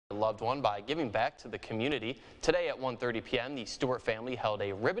loved one by giving back to the community. Today at 1:30 p.m., the Stewart family held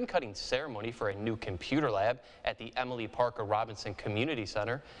a ribbon-cutting ceremony for a new computer lab at the Emily Parker Robinson Community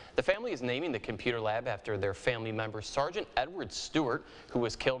Center. The family is naming the computer lab after their family member, Sergeant Edward Stewart, who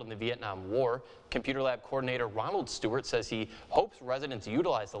was killed in the Vietnam War. Computer lab coordinator Ronald Stewart says he hopes residents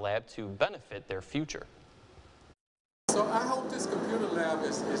utilize the lab to benefit their future. So I hope this computer lab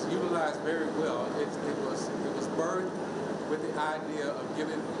is utilized very well. It was birthed with the idea of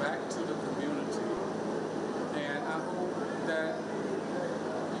giving back to the community, and I hope that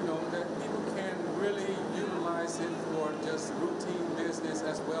that people can really utilize it for just routine business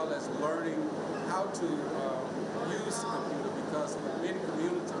as well as learning how to use the computer, because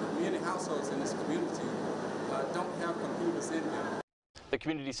many households in this community don't have computers in them. The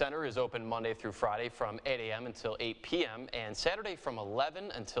community center is open Monday through Friday from 8 a.m. until 8 p.m. and Saturday from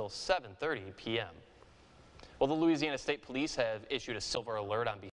 11 until 7:30 p.m. Well, the Louisiana State Police have issued a silver alert on